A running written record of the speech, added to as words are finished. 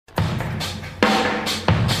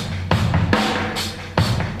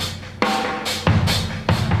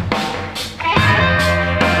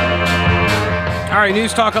right,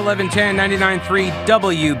 News Talk 1110, 99.3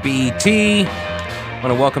 WBT. I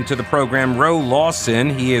want to welcome to the program Roe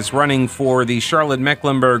Lawson. He is running for the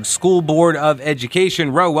Charlotte-Mecklenburg School Board of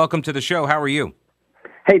Education. Roe, welcome to the show. How are you?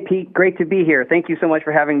 Hey, Pete. Great to be here. Thank you so much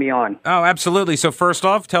for having me on. Oh, absolutely. So first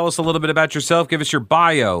off, tell us a little bit about yourself. Give us your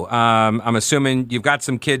bio. I'm assuming you've got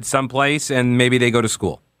some kids someplace and maybe they go to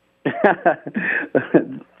school.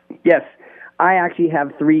 Yes. I actually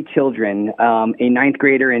have 3 children, a 9th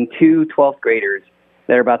grader and 2 12th graders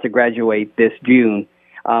that are about to graduate this June,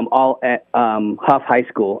 all at Huff High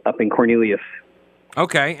School up in Cornelius.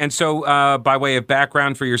 Okay, and so by way of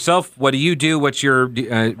background for yourself, what do you do? What's your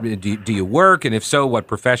do you work, and if so, what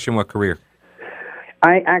profession, what career?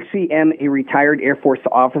 I actually am a retired Air Force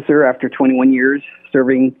officer after 21 years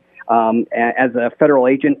serving as a federal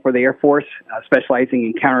agent for the Air Force, specializing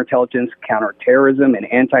in counterintelligence, counterterrorism, and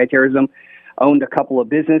anti-terrorism. Owned a couple of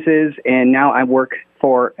businesses, and now I work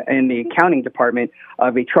in the accounting department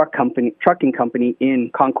of a trucking company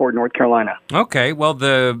in Concord, North Carolina. Okay, well,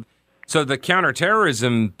 so the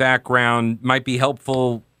counterterrorism background might be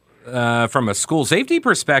helpful from a school safety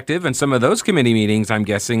perspective and some of those committee meetings, I'm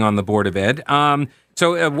guessing, on the Board of Ed. Why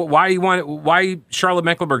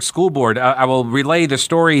Charlotte-Mecklenburg School Board? I will relay the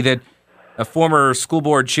story that a former school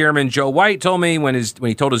board chairman, Joe White, told me when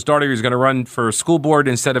he told his daughter he was going to run for school board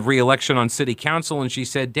instead of re-election on city council, and she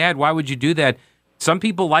said, "Dad, why would you do that? Some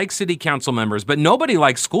people like city council members, but nobody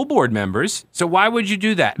likes school board members. So why would you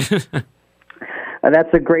do that?"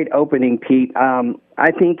 That's a great opening, Pete.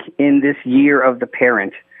 I think in this year of the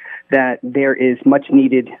parent that there is much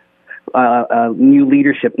needed, new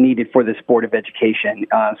leadership needed for this Board of Education.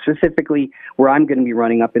 Specifically, where I'm going to be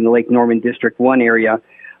running up in the Lake Norman District 1 area,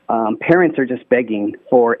 parents are just begging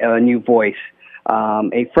for a new voice,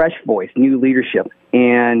 a fresh voice, new leadership.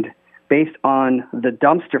 And based on the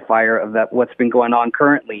dumpster fire of what's been going on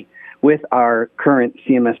currently with our current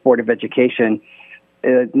CMS Board of Education,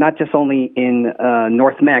 not just only in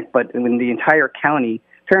North Meck, but in the entire county,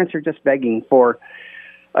 parents are just begging for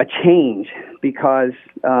a change because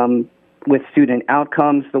with student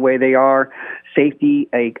outcomes the way they are, safety,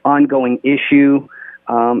 an ongoing issue,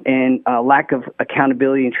 and lack of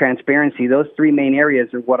accountability and transparency, those 3 main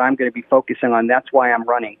areas are what I'm going to be focusing on. That's why I'm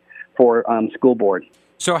running for school board.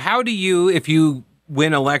 So how do you, if you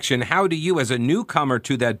win election, how do you as a newcomer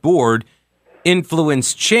to that board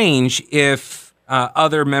influence change if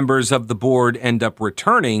other members of the board end up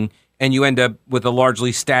returning and you end up with a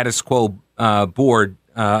largely status quo board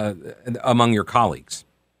among your colleagues?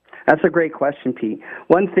 That's a great question, Pete.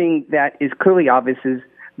 One thing that is clearly obvious is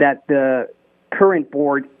that the current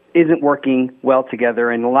board isn't working well together,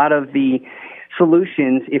 and a lot of the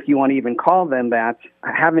solutions, if you want to even call them that,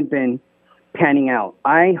 haven't been panning out.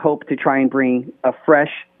 I hope to try and bring a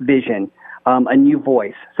fresh vision, a new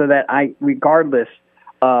voice, so that regardless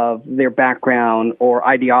of their background or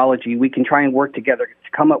ideology, we can try and work together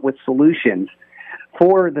to come up with solutions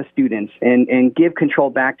for the students and give control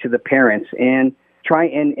back to the parents and try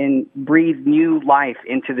and breathe new life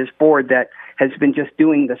into this board that has been just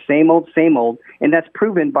doing the same old, and that's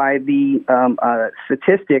proven by the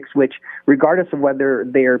statistics, which, regardless of whether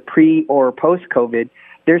they're pre or post-COVID,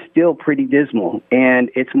 they're still pretty dismal.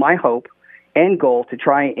 And it's my hope and goal to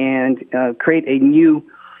try and create a new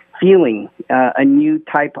feeling, a new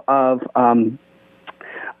type of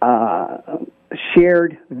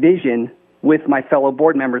shared vision with my fellow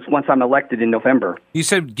board members once I'm elected in November. You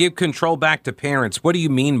said give control back to parents. What do you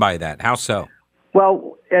mean by that? How so?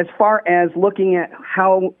 Well, as far as looking at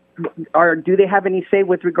do they have any say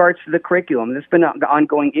with regards to the curriculum? There's been an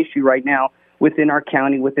ongoing issue right now within our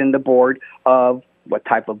county, within the board, of what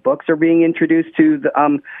type of books are being introduced to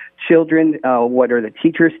the children, what are the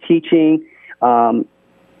teachers teaching,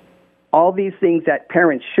 all these things that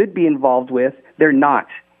parents should be involved with, they're not.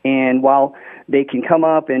 And while they can come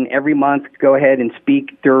up and every month go ahead and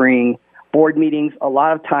speak during board meetings, a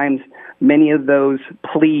lot of times many of those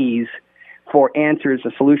pleas for answers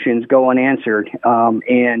or solutions go unanswered.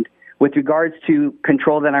 And with regards to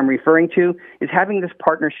control that I'm referring to is having this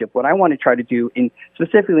partnership. What I want to try to do,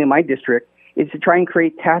 specifically in my district, is to try and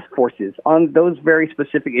create task forces on those very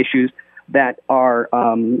specific issues that are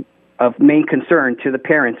of main concern to the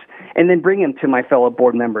parents, and then bring them to my fellow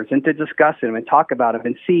board members and to discuss them and talk about them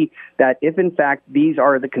and see that if, in fact, these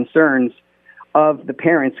are the concerns of the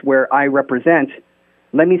parents where I represent,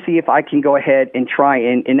 let me see if I can go ahead and try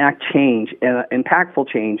and enact change, impactful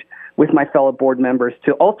change with my fellow board members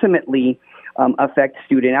to ultimately affect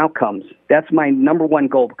student outcomes. That's my number one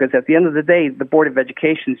goal, because at the end of the day, the Board of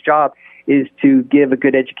Education's job is to give a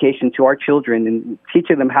good education to our children and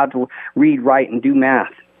teaching them how to read, write, and do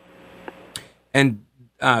math. And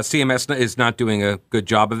CMS is not doing a good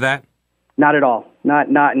job of that? Not at all. Not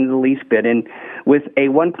in the least bit. And with a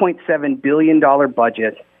 $1.7 billion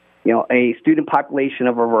budget, a student population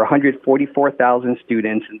of over 144,000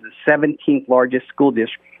 students and the 17th largest school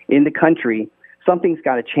district in the country, something's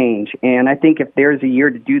got to change. And I think if there's a year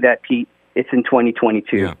to do that, Pete, it's in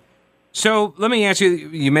 2022. Yeah. So let me ask you,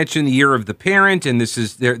 you mentioned the year of the parent, and this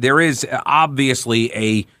is there is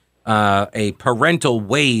obviously a parental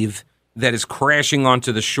wave that is crashing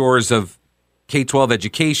onto the shores of K-12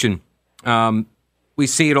 education. We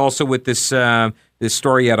see it also with this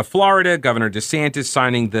story out of Florida, Governor DeSantis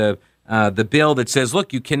signing the bill that says,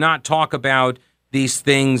 look, you cannot talk about these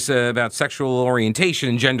things about sexual orientation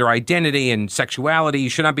and gender identity and sexuality. You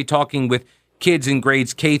should not be talking with kids in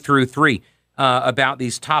grades K through 3 about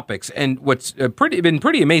these topics. And what's been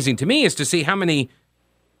pretty amazing to me is to see how many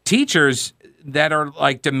teachers that are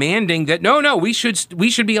like demanding that no, we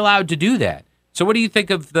should be allowed to do that. So what do you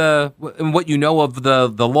think of what you know of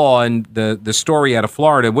the law and the story out of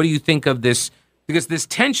Florida? What do you think of this? Because this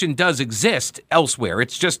tension does exist elsewhere.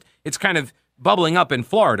 It's kind of bubbling up in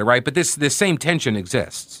Florida, right? But this same tension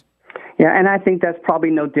exists. Yeah, and I think that's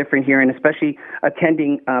probably no different here, and especially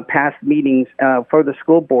attending past meetings for the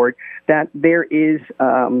school board, that there is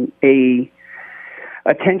a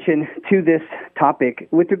attention to this topic.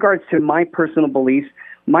 With regards to my personal beliefs,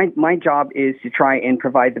 my job is to try and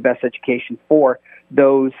provide the best education for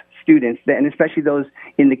those students, and especially those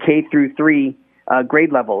in the K through 3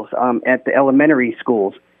 grade levels at the elementary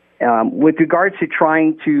schools. With regards to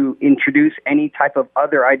trying to introduce any type of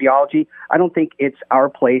other ideology, I don't think it's our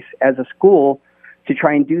place as a school to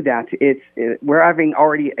try and do that. We're having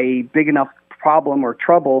already a big enough problem or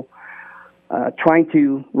trouble trying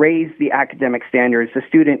to raise the academic standards, the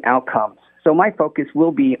student outcomes. So my focus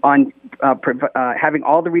will be on having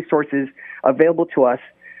all the resources available to us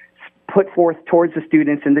put forth towards the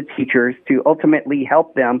students and the teachers to ultimately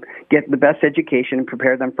help them get the best education and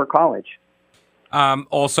prepare them for college.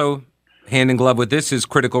 Also, hand in glove with this is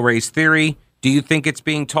critical race theory. Do you think it's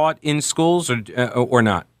being taught in schools or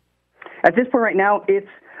not? At this point right now, it's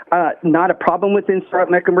not a problem within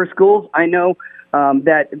Charlotte-Mecklenburg schools. I know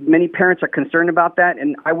that many parents are concerned about that,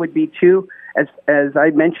 and I would be too. As I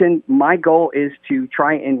mentioned, my goal is to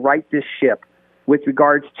try and right this ship with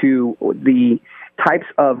regards to the types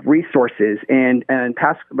of resources. And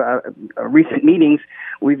past recent meetings,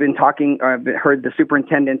 we've been talking, I've heard the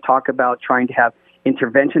superintendent talk about trying to have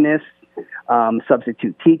interventionists,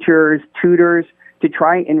 substitute teachers, tutors, to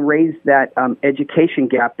try and raise that education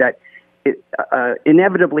gap that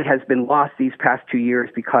inevitably has been lost these past 2 years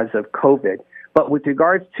because of COVID. But with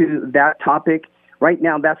regards to that topic, right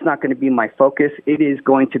now, that's not going to be my focus. It is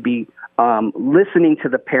going to be listening to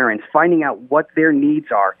the parents, finding out what their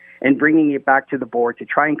needs are, and bringing it back to the board to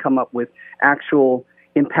try and come up with actual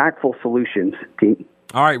impactful solutions, Pete.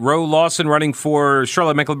 All right, Ro Lawson running for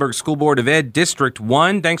Charlotte-Mecklenburg School Board of Ed, District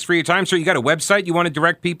 1. Thanks for your time, sir. You got a website you want to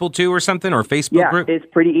direct people to or something, or a Facebook group? Yeah, it's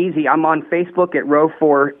pretty easy. I'm on Facebook at Ro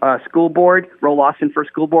for School Board, Ro Lawson for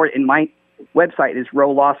School Board, and my website is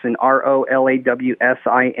rolawson,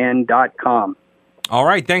 ROLAWSIN.com. All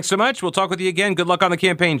right, thanks so much. We'll talk with you again. Good luck on the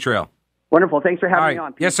campaign trail. Wonderful. Thanks for having me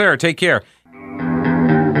on, Pete. Yes, sir. Take care.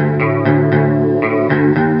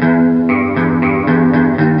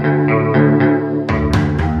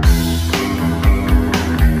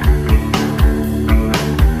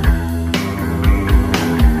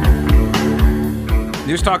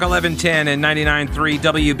 News Talk 1110 and 99.3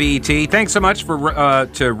 WBT. Thanks so much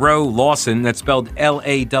to Ro Lawson, that's spelled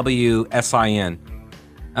LAWSIN,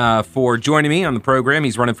 for joining me on the program.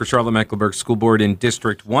 He's running for Charlotte-Mecklenburg School Board in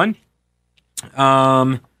District 1.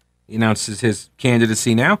 He announces his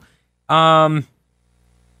candidacy now. On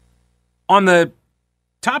the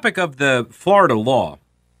topic of the Florida law,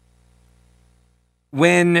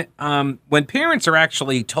 when parents are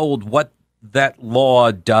actually told what that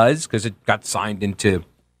law does, because it got signed into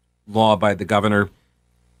law by the governor,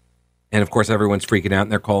 and of course everyone's freaking out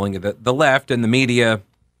and they're calling it the left and the media,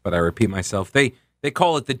 but I repeat myself, they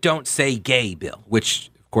call it the Don't Say Gay bill, which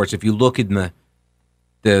of course if you look in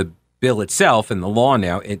the bill itself and the law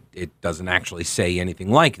now, it doesn't actually say anything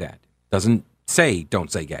like that. It doesn't say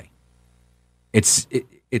don't say gay.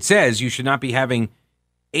 It says you should not be having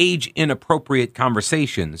age inappropriate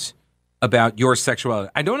conversations about your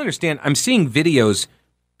sexuality. I don't understand. I'm seeing videos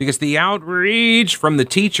because the outreach from the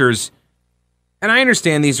teachers, and I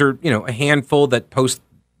understand these are, a handful that post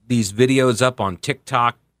these videos up on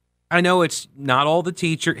TikTok. I know it's not all the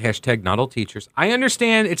teacher, hashtag not all teachers. I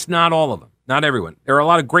understand it's not all of them, not everyone. There are a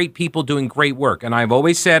lot of great people doing great work. And I've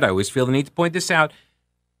always said, I always feel the need to point this out,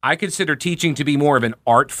 I consider teaching to be more of an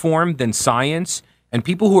art form than science. And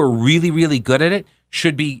people who are really, really good at it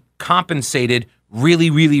should be compensated really,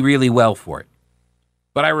 really, really well for it.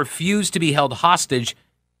 But I refuse to be held hostage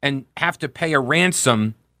and have to pay a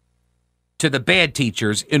ransom to the bad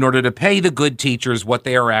teachers in order to pay the good teachers what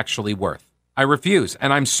they are actually worth. I refuse.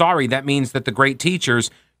 And I'm sorry, that means that the great teachers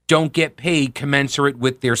don't get paid commensurate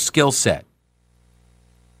with their skill set.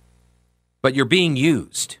 But you're being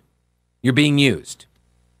used. You're being used.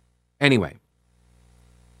 Anyway,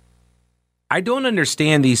 I don't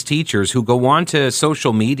understand these teachers who go onto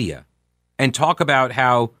social media and talk about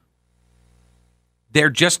how they're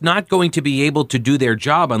just not going to be able to do their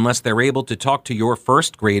job unless they're able to talk to your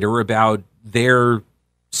first grader about their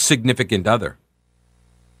significant other.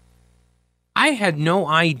 I had no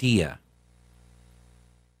idea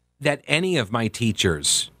that any of my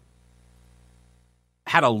teachers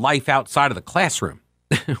had a life outside of the classroom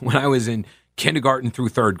when I was in kindergarten through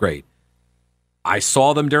third grade. I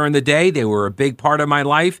saw them during the day. They were a big part of my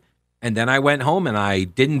life. And then I went home and I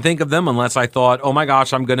didn't think of them unless I thought, oh my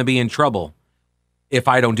gosh, I'm going to be in trouble if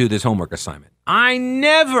I don't do this homework assignment. I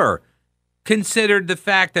never considered the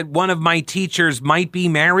fact that one of my teachers might be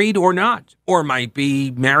married or not, or might be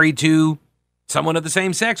married to someone of the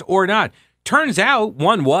same sex or not. Turns out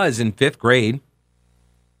one was in fifth grade.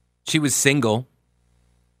 She was single.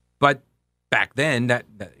 But back then, that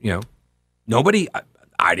nobody,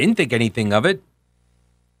 I didn't think anything of it.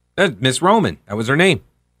 Miss Roman, that was her name.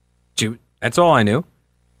 That's all I knew.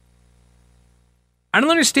 I don't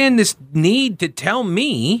understand this need to tell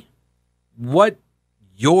me what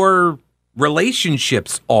your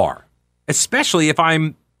relationships are, especially if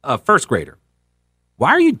I'm a first grader.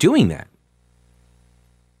 Why are you doing that?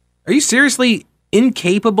 Are you seriously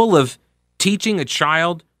incapable of teaching a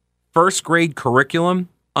child first grade curriculum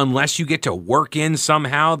unless you get to work in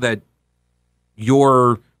somehow that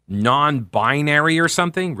you're non-binary or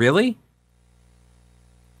something? Really?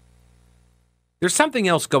 There's something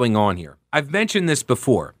else going on here. I've mentioned this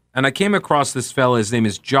before, and I came across this fella. His name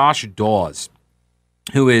is Josh Dawes,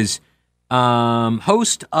 who is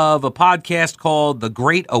host of a podcast called The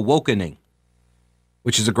Great Awakening,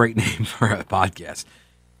 which is a great name for a podcast.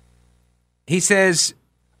 He says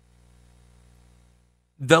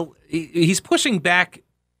he's pushing back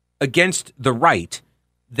against the right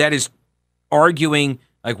that is arguing,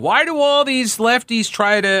 like, why do all these lefties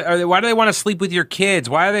why do they want to sleep with your kids?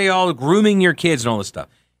 Why are they all grooming your kids and all this stuff?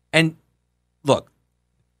 And look,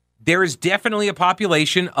 there is definitely a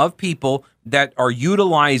population of people that are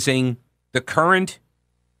utilizing the current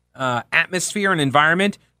atmosphere and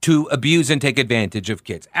environment to abuse and take advantage of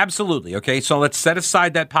kids. Absolutely. Okay, so let's set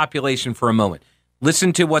aside that population for a moment.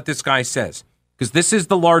 Listen to what this guy says, because this is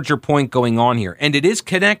the larger point going on here, and it is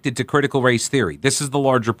connected to critical race theory. This is the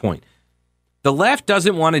larger point. The left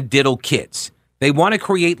doesn't want to diddle kids. They want to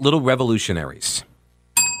create little revolutionaries.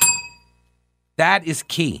 That is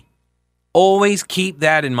key. Always keep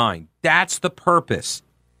that in mind. That's the purpose.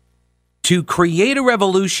 To create a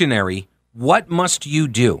revolutionary, what must you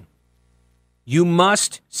do? You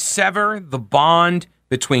must sever the bond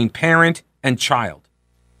between parent and child.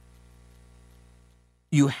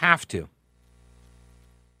 You have to.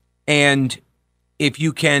 And if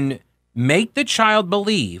you can make the child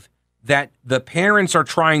believe that the parents are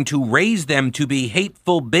trying to raise them to be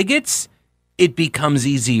hateful bigots, it becomes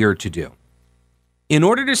easier to do. In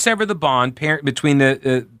order to sever the bond between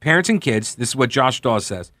the parents and kids, this is what Josh Dawes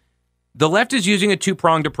says, the left is using a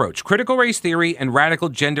two-pronged approach: critical race theory and radical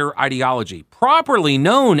gender ideology, properly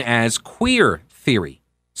known as queer theory.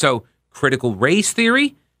 So, critical race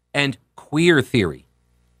theory and queer theory.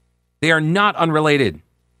 They are not unrelated.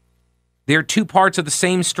 They're two parts of the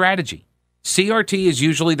same strategy. CRT is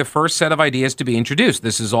usually the first set of ideas to be introduced.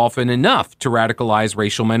 This is often enough to radicalize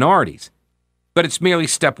racial minorities. But it's merely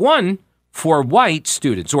step one for white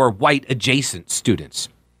students or white-adjacent students.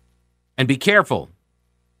 And be careful.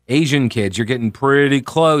 Asian kids, you're getting pretty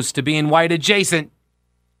close to being white-adjacent.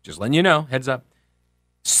 Just letting you know, heads up.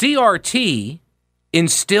 CRT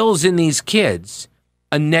instills in these kids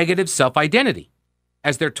a negative self-identity,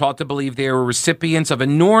 as they're taught to believe they are recipients of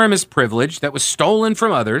enormous privilege that was stolen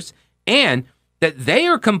from others, and that they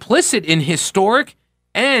are complicit in historic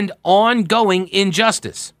and ongoing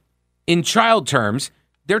injustice. In child terms,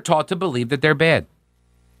 they're taught to believe that they're bad.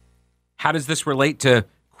 How does this relate to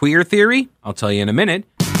queer theory? I'll tell you in a minute.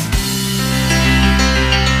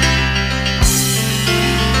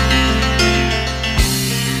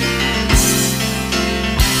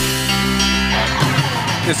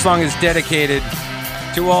 This song is dedicated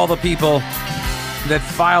to all the people that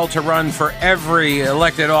file to run for every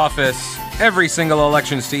elected office, every single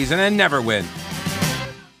election season, and never win.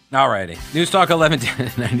 All righty. News Talk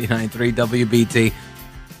 1110 99.3 WBT.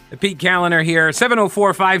 Pete Kaliner here.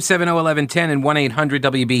 704-570-1110 and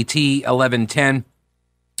 1-800-WBT-1110.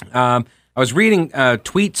 I was reading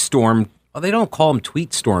Tweet Storm. Well, they don't call them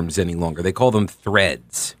tweet storms any longer. They call them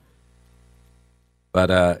threads.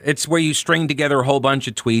 But it's where you string together a whole bunch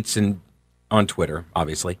of tweets and on Twitter,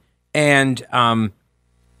 obviously. And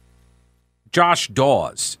Josh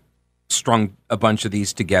Dawes strung a bunch of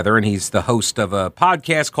these together, and he's the host of a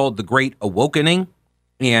podcast called The Great Awakening.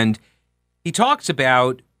 And he talks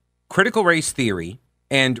about critical race theory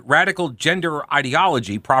and radical gender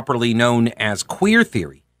ideology, properly known as queer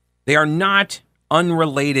theory. They are not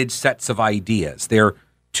unrelated sets of ideas. They're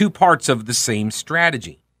two parts of the same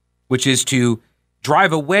strategy, which is to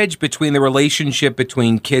drive a wedge between the relationship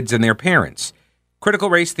between kids and their parents. Critical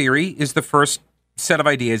race theory is the first set of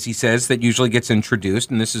ideas, he says, that usually gets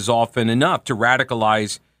introduced, and this is often enough to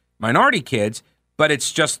radicalize minority kids, but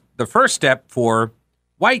it's just the first step for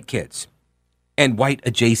white kids and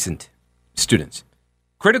white-adjacent students.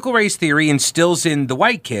 Critical race theory instills in the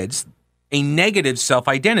white kids a negative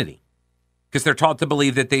self-identity because they're taught to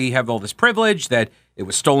believe that they have all this privilege, that it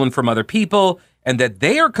was stolen from other people, and that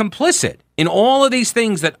they are complicit in all of these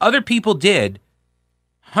things that other people did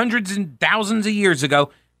hundreds and thousands of years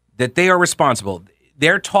ago, that they are responsible.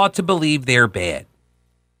 They're taught to believe they're bad.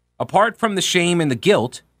 Apart from the shame and the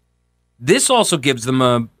guilt, this also gives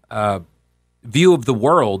them a view of the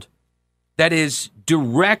world that is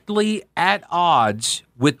directly at odds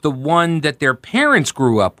with the one that their parents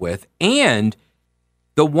grew up with and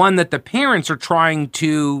the one that the parents are trying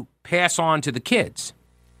to pass on to the kids.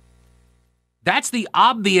 That's the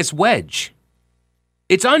obvious wedge.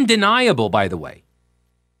 It's undeniable, by the way.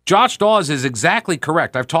 Josh Dawes is exactly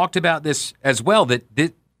correct. I've talked about this as well,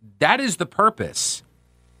 that is the purpose.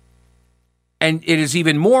 And it is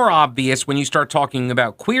even more obvious when you start talking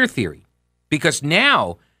about queer theory, because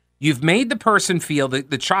now you've made the person feel,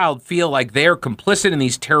 the child feel like they're complicit in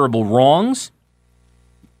these terrible wrongs,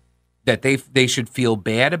 that they should feel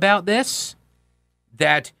bad about this,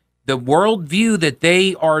 that the worldview that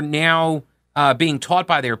they are now being taught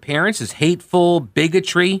by their parents is hateful,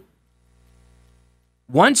 bigotry.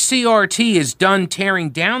 Once CRT is done tearing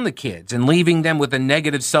down the kids and leaving them with a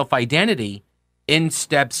negative self-identity, in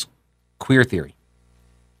steps queer theory.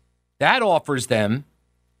 That offers them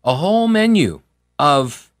a whole menu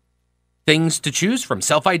of things to choose from,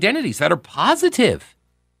 self-identities that are positive.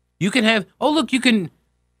 You can have,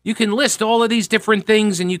 you can list all of these different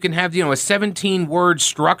things, and you can have, a 17-word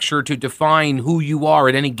structure to define who you are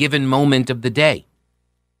at any given moment of the day.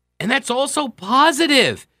 And that's also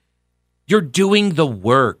positive. You're doing the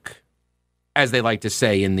work, as they like to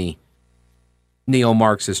say in the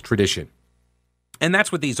neo-Marxist tradition. And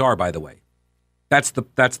that's what these are, by the way. That's the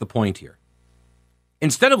point here.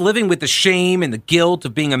 Instead of living with the shame and the guilt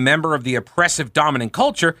of being a member of the oppressive dominant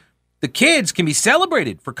culture, the kids can be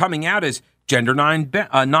celebrated for coming out as gender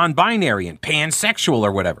non-binary and pansexual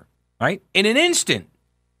or whatever, right? In an instant,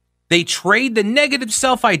 they trade the negative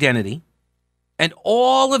self-identity and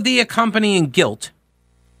all of the accompanying guilt,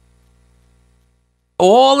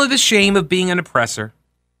 all of the shame of being an oppressor,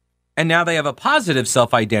 and now they have a positive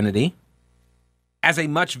self-identity as a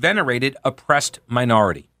much venerated oppressed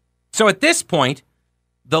minority. So at this point,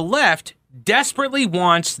 the left desperately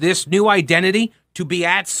wants this new identity to be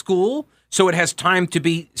at school so it has time to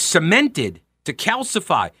be cemented, to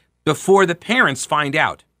calcify before the parents find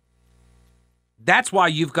out. That's why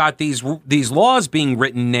you've got these laws being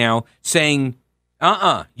written now saying,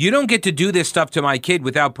 you don't get to do this stuff to my kid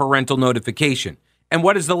without parental notification. And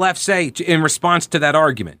what does the left say in response to that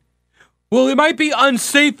argument? Well, it might be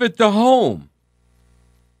unsafe at the home.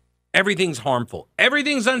 Everything's harmful.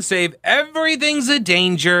 Everything's unsafe. Everything's a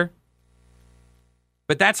danger.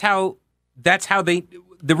 But that's how the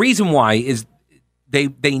reason why is they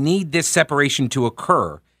need this separation to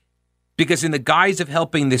occur, because in the guise of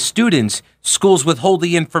helping the students, schools withhold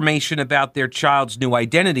the information about their child's new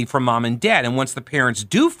identity from mom and dad. And once the parents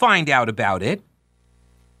do find out about it,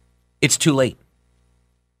 it's too late.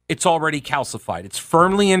 It's already calcified. It's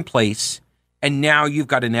firmly in place. And now you've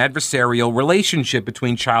got an adversarial relationship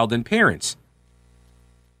between child and parents.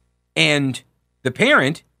 And the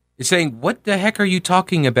parent is saying, what the heck are you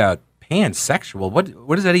talking about? Pansexual?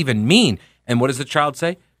 What does that even mean? And what does the child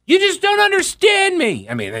say? You just don't understand me.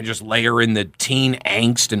 I mean, they just layer in the teen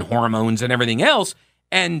angst and hormones and everything else.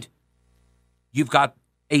 And you've got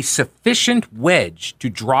a sufficient wedge to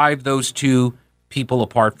drive those two people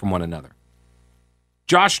apart from one another.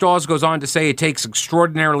 Josh Dawes goes on to say it takes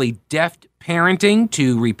extraordinarily deft parenting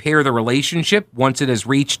to repair the relationship once it has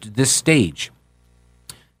reached this stage.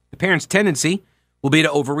 The parent's tendency will be to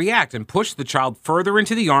overreact and push the child further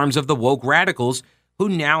into the arms of the woke radicals who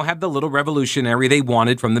now have the little revolutionary they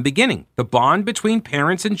wanted from the beginning. The bond between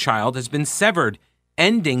parents and child has been severed,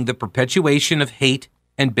 ending the perpetuation of hate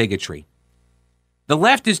and bigotry. The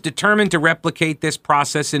left is determined to replicate this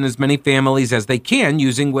process in as many families as they can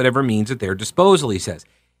using whatever means at their disposal, he says.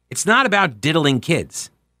 It's not about diddling kids.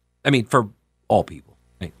 I mean, for all people.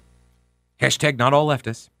 Hashtag not all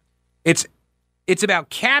leftists. It's about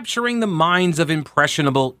capturing the minds of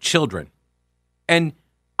impressionable children. And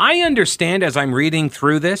I understand as I'm reading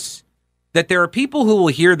through this that there are people who will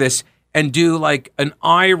hear this and do like an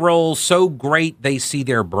eye roll so great they see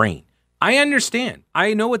their brain. I understand.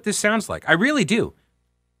 I know what this sounds like. I really do.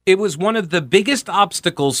 It was one of the biggest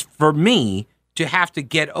obstacles for me to have to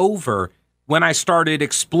get over when I started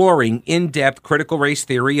exploring in-depth critical race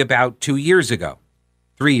theory about 3 years ago.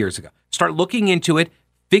 Start looking into it,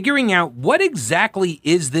 figuring out what exactly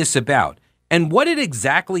is this about. And what it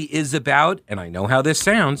exactly is about, and I know how this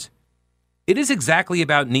sounds, it is exactly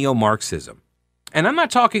about neo-Marxism. And I'm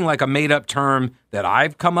not talking like a made-up term that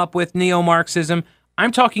I've come up with, neo-Marxism.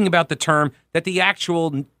 I'm talking about the term that the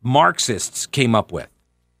actual Marxists came up with.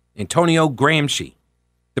 Antonio Gramsci,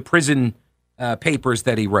 the prison papers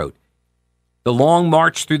that he wrote, the long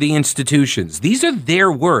march through the institutions. These are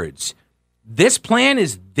their words. This plan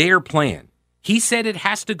is their plan. He said it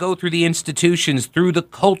has to go through the institutions, through the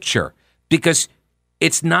culture, because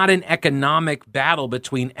it's not an economic battle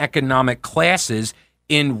between economic classes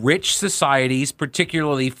in rich societies,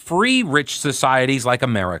 particularly free rich societies like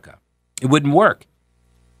America. It wouldn't work.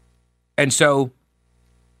 And so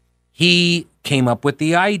he came up with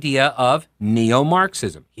the idea of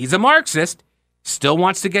neo-Marxism. He's a Marxist, still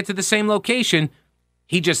wants to get to the same location.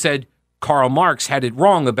 He just said Karl Marx had it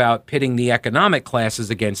wrong about pitting the economic classes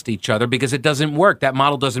against each other because it doesn't work. That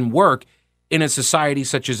model doesn't work in a society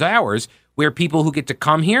such as ours, where people who get to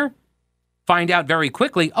come here find out very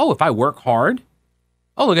quickly, oh, if I work hard,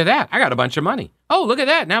 oh, look at that, I got a bunch of money. Oh, look at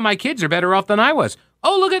that, now my kids are better off than I was.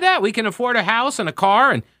 Oh, look at that, we can afford a house and a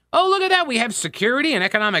car, and oh, look at that, we have security and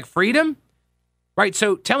economic freedom. Right,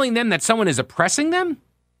 so telling them that someone is oppressing them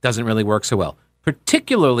doesn't really work so well,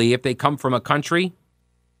 particularly if they come from a country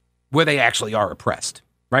where they actually are oppressed,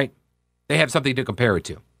 right? They have something to compare it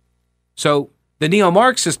to. So the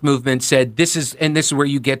neo-Marxist movement said this is where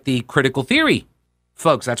you get the critical theory,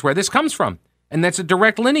 folks. That's where this comes from. And that's a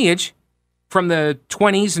direct lineage from the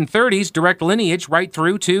 20s and 30s, direct lineage right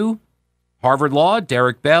through to Harvard Law,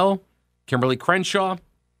 Derek Bell, Kimberly Crenshaw,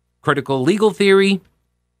 critical legal theory,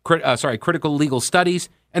 critical legal studies,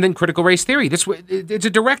 and then critical race theory. It's a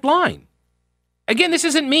direct line. Again, this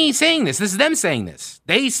isn't me saying this. This is them saying this.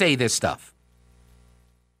 They say this stuff.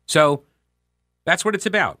 So that's what it's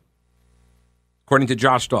about, according to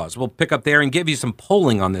Josh Dawes. We'll pick up there and give you some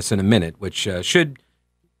polling on this in a minute, which should,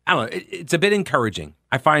 I don't know, it's a bit encouraging.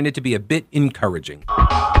 I find it to be a bit encouraging.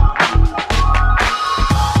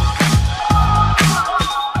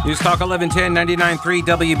 News Talk 1110 99.3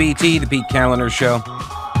 WBT, the Pete Kaliner Show.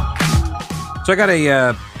 So I got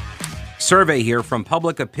a survey here from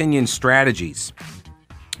Public Opinion Strategies.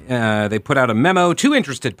 They put out a memo to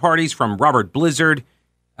interested parties from Robert Blizzard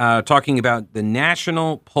talking about the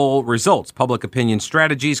national poll results. Public Opinion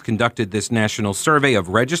Strategies conducted this national survey of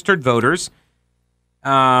registered voters,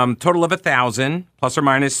 total of 1,000, plus or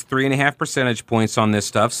minus 3.5 percentage points on this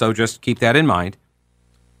stuff, so just keep that in mind.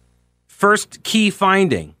 First key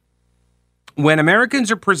finding: when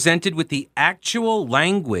Americans are presented with the actual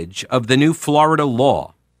language of the new Florida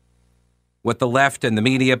law, what the left and the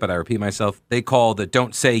media, but I repeat myself, they call the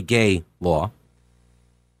Don't Say Gay law,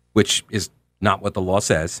 which is not what the law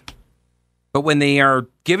says. But when they are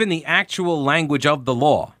given the actual language of the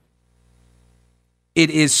law,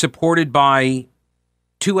 it is supported by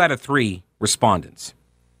 2 out of 3 respondents.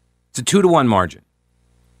 It's a 2-to-1 margin.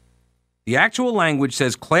 The actual language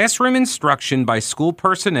says classroom instruction by school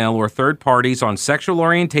personnel or third parties on sexual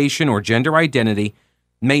orientation or gender identity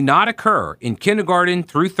may not occur in kindergarten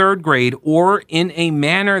through 3rd grade or in a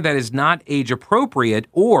manner that is not age appropriate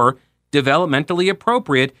or developmentally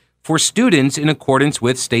appropriate for students in accordance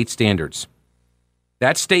with state standards.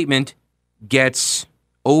 That statement gets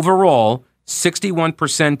overall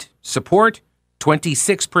 61% support,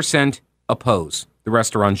 26% oppose. The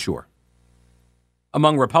rest are unsure.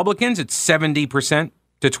 Among Republicans, it's 70%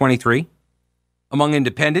 to 23. Among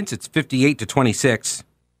independents, it's 58 to 26.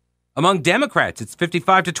 Among Democrats, it's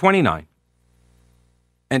 55 to 29.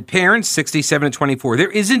 And parents, 67 to 24. There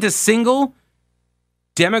isn't a single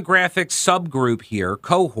demographic subgroup here,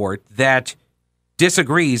 cohort, that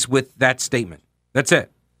disagrees with that statement. That's it.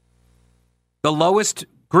 The lowest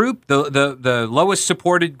group, the lowest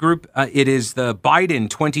supported group, it is the Biden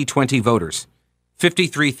 2020 voters,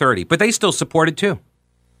 53-30. But they still support it too.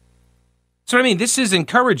 So, I mean, this is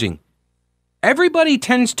encouraging. Everybody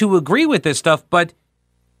tends to agree with this stuff, but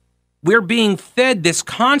we're being fed this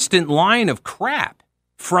constant line of crap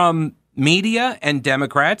from media and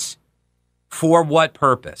Democrats. For what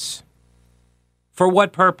purpose? For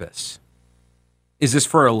what purpose? Is this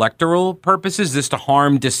for electoral purposes? Is this to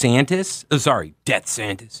harm DeSantis? Death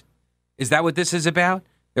Santis. Is that what this is about?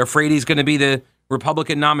 They're afraid he's going to be the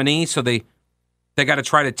Republican nominee, so they got to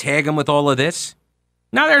try to tag him with all of this.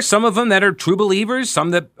 Now, there's some of them that are true believers,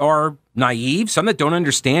 some that are naive, some that don't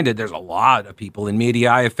understand it. There's a lot of people in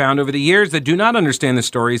media I have found over the years that do not understand the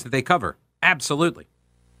stories that they cover. Absolutely.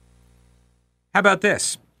 How about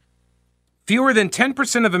this? Fewer than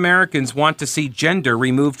 10% of Americans want to see gender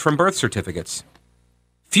removed from birth certificates.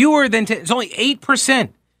 Fewer than 10, it's only 8%.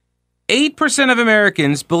 8% of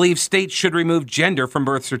Americans believe states should remove gender from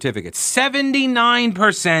birth certificates.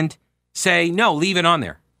 79% say, no, leave it on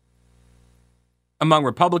there. Among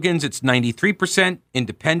Republicans, it's 93%.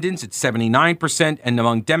 Independents, it's 79%. And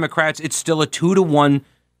among Democrats, it's still a 2-to-1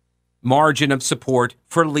 margin of support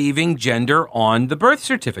for leaving gender on the birth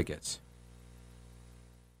certificates.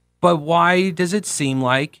 But why does it seem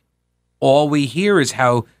like all we hear is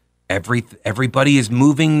how everybody is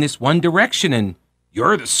moving this one direction and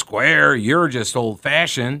you're the square, you're just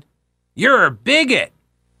old-fashioned, you're a bigot?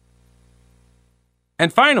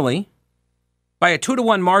 And finally, by a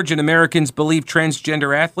 2-to-1 margin, Americans believe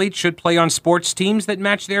transgender athletes should play on sports teams that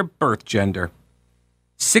match their birth gender.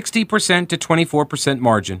 60% to 24%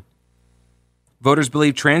 margin. Voters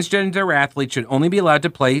believe transgender athletes should only be allowed to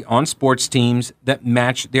play on sports teams that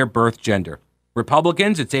match their birth gender.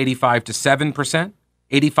 Republicans, it's 85% to 7%.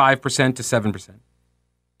 85% to 7%.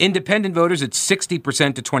 Independent voters, it's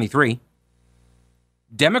 60% to 23%.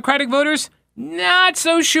 Democratic voters, not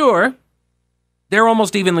so sure. They're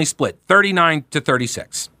almost evenly split, 39 to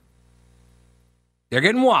 36. They're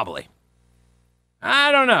getting wobbly.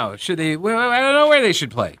 I don't know. I don't know where they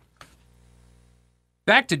should play.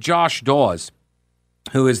 Back to Josh Dawes,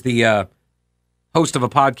 who is the host of a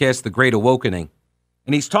podcast, The Great Awakening.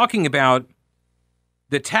 And he's talking about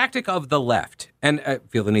the tactic of the left. And I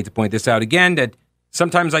feel the need to point this out again, that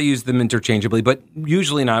sometimes I use them interchangeably, but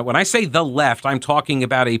usually not. When I say the left, I'm talking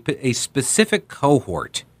about a specific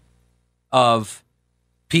cohort of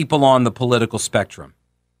people on the political spectrum.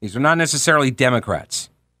 These are not necessarily Democrats,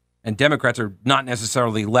 and Democrats are not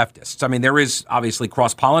necessarily leftists. I mean, there is obviously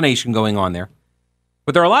cross-pollination going on there,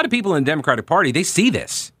 but there are a lot of people in the Democratic Party, they see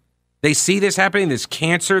this. They see this happening, this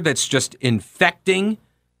cancer that's just infecting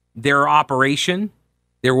their operation,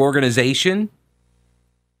 their organization,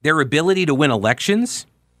 their ability to win elections.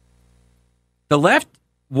 The left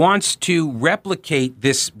wants to replicate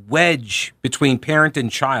this wedge between parent and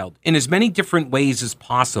child in as many different ways as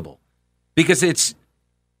possible, because it's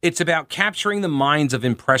about capturing the minds of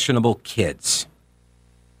impressionable kids.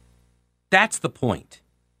 That's the point.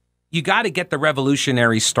 You got to get the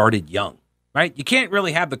revolutionaries started young, right? You can't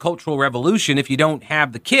really have the Cultural Revolution if you don't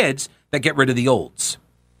have the kids that get rid of the olds.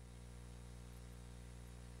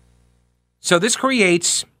 So this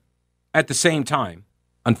creates, at the same time,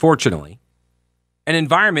 unfortunately, an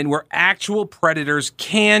environment where actual predators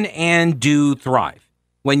can and do thrive.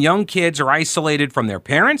 When young kids are isolated from their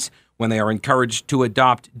parents, when they are encouraged to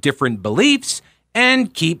adopt different beliefs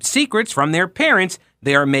and keep secrets from their parents,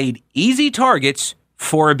 they are made easy targets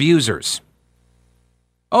for abusers.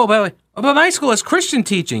 Oh, by the way, but my school has Christian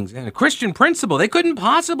teachings and a Christian principle. They couldn't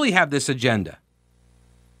possibly have this agenda.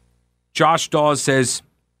 Josh Dawes says,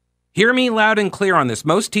 hear me loud and clear on this.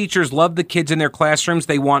 Most teachers love the kids in their classrooms.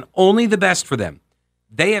 They want only the best for them.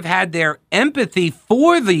 They have had their empathy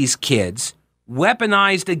for these kids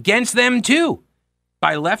weaponized against them too,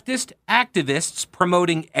 by leftist activists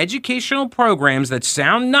promoting educational programs that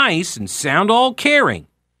sound nice and sound all caring.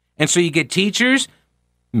 And so you get teachers,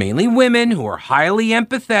 mainly women, who are highly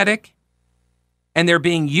empathetic, and they're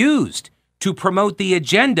being used to promote the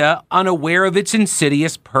agenda unaware of its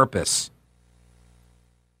insidious purpose.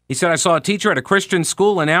 He said, I saw a teacher at a Christian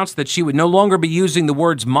school announce that she would no longer be using the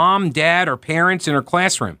words mom, dad, or parents in her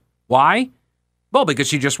classroom. Why? Well, because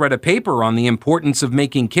she just read a paper on the importance of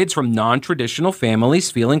making kids from non-traditional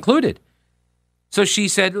families feel included. So she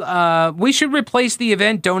said, we should replace the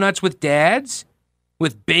event donuts with dads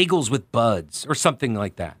with bagels with buds or something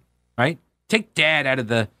like that, right? Take dad out of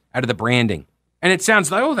the branding. And it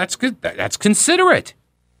sounds like, oh, that's good. That's considerate.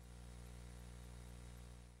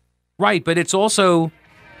 Right, but it's also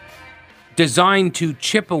designed to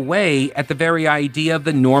chip away at the very idea of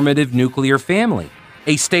the normative nuclear family.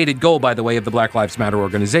 A stated goal, by the way, of the Black Lives Matter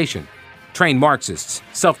organization. Trained Marxists,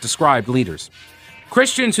 self-described leaders.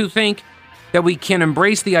 Christians who think that we can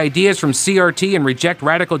embrace the ideas from CRT and reject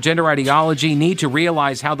radical gender ideology need to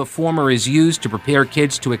realize how the former is used to prepare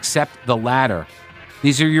kids to accept the latter.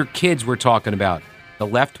 These are your kids we're talking about. The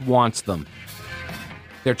left wants them.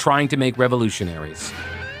 They're trying to make revolutionaries.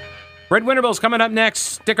 Brett Winterbill's coming up next.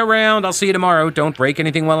 Stick around. I'll see you tomorrow. Don't break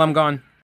anything while I'm gone.